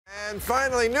And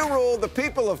finally, new rule, the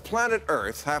people of planet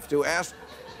Earth have to ask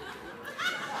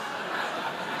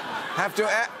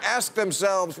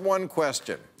themselves one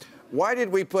question. Why did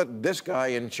we put this guy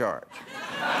in charge?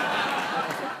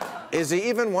 Is he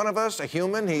even one of us, a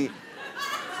human? He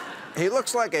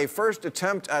looks like a first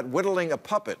attempt at whittling a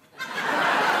puppet.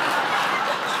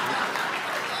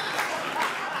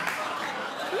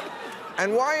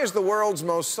 And why is the world's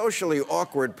most socially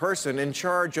awkward person in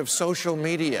charge of social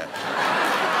media?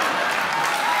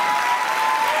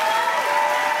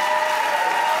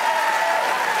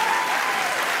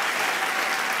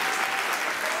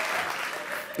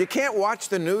 You can't watch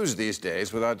the news these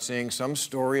days without seeing some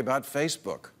story about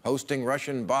Facebook, hosting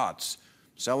Russian bots,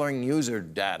 selling user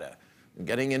data,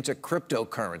 getting into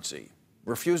cryptocurrency,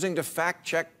 refusing to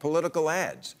fact-check political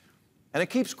ads. And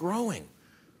it keeps growing.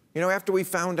 You know, after we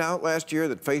found out last year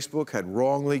that Facebook had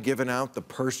wrongly given out the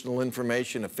personal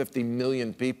information of 50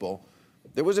 million people,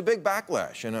 there was a big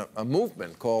backlash and a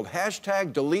movement called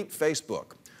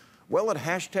 #DeleteFacebook. Well, it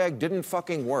hashtag didn't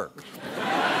fucking work.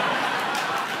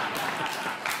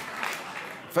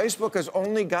 Facebook has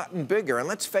only gotten bigger, and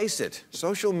let's face it,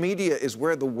 social media is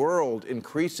where the world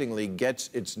increasingly gets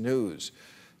its news.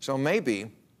 So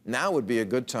maybe now would be a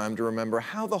good time to remember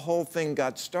how the whole thing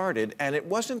got started, and it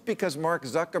wasn't because Mark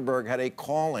Zuckerberg had a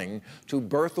calling to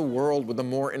birth a world with a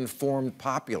more informed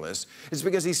populace. It's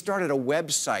because he started a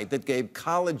website that gave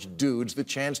college dudes the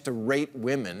chance to rate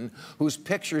women whose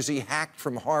pictures he hacked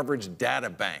from Harvard's data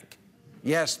bank.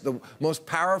 Yes, the most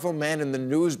powerful man in the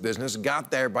news business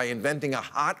got there by inventing a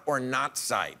hot or not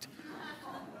site.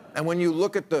 And when you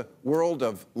look at the world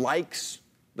of likes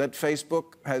that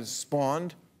Facebook has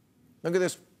spawned, look at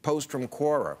this post from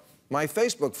Quora. My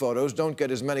Facebook photos don't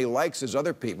get as many likes as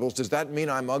other people's. Does that mean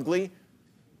I'm ugly?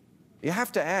 You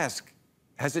have to ask,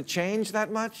 has it changed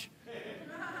that much?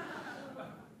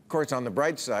 Of course, on the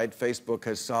bright side, Facebook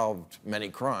has solved many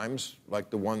crimes, like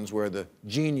the ones where the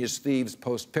genius thieves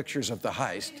post pictures of the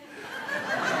heist.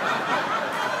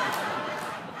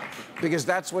 Because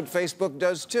that's what Facebook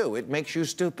does, too. It makes you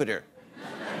stupider.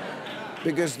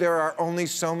 Because there are only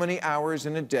so many hours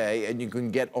in a day, and you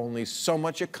can get only so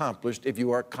much accomplished if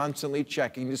you are constantly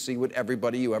checking to see what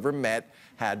everybody you ever met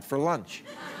had for lunch.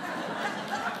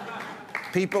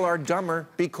 People are dumber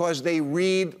because they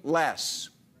read less.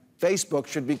 Facebook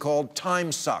should be called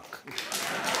Time Suck.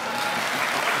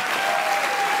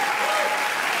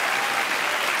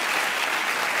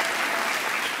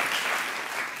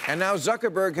 And now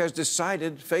Zuckerberg has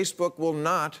decided Facebook will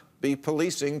not be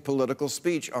policing political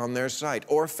speech on their site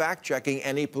or fact-checking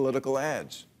any political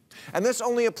ads. And this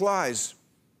only applies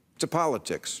to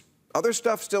politics. Other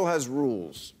stuff still has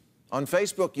rules. On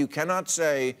Facebook, you cannot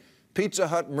say, Pizza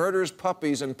Hut murders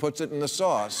puppies and puts it in the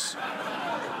sauce.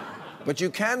 But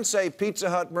you can say Pizza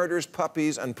Hut murders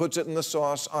puppies and puts it in the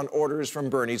sauce on orders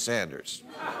from Bernie Sanders.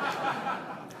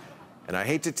 And I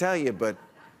hate to tell you, but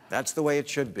that's the way it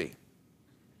should be.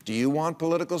 Do you want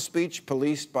political speech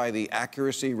policed by the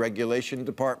accuracy regulation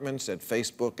departments at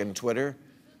Facebook and Twitter?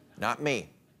 Not me.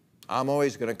 I'm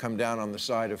always going to come down on the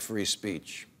side of free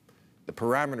speech, the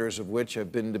parameters of which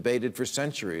have been debated for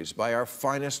centuries by our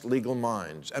finest legal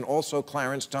minds, and also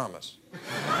Clarence Thomas.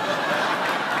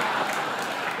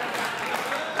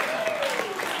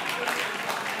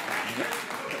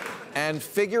 And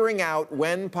figuring out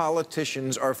when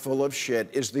politicians are full of shit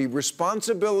is the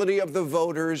responsibility of the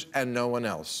voters and no one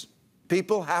else.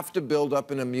 People have to build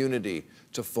up an immunity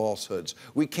to falsehoods.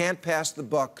 We can't pass the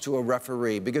buck to a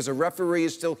referee because a referee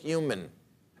is still human.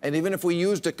 And even if we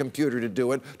used a computer to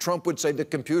do it, Trump would say the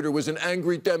computer was an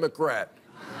angry Democrat.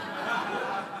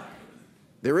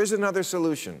 There is another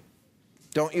solution.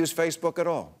 Don't use Facebook at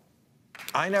all.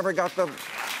 I never got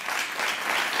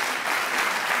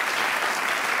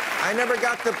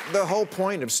the whole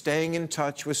point of staying in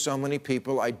touch with so many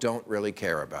people I don't really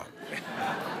care about.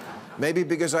 Maybe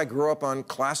because I grew up on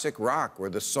classic rock where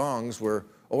the songs were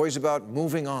always about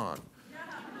moving on.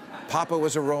 Papa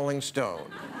was a Rolling Stone.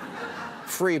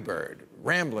 Freebird,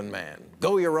 Ramblin' Man,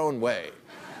 Go Your Own Way.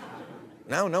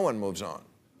 Now no one moves on.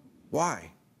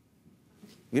 Why?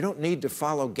 You don't need to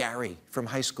follow Gary from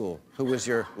high school, who was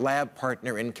your lab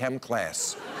partner in chem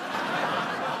class.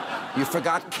 You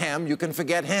forgot chem, you can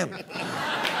forget him.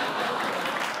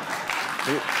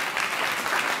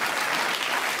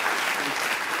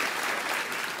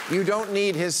 You don't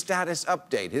need his status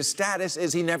update. His status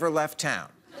is he never left town.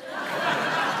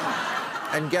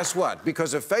 And guess what?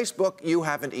 Because of Facebook, you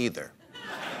haven't either.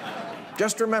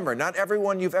 Just remember, not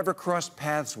everyone you've ever crossed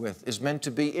paths with is meant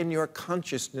to be in your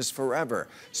consciousness forever.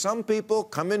 Some people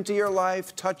come into your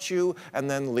life, touch you, and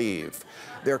then leave.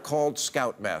 They're called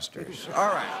scoutmasters.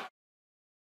 All right.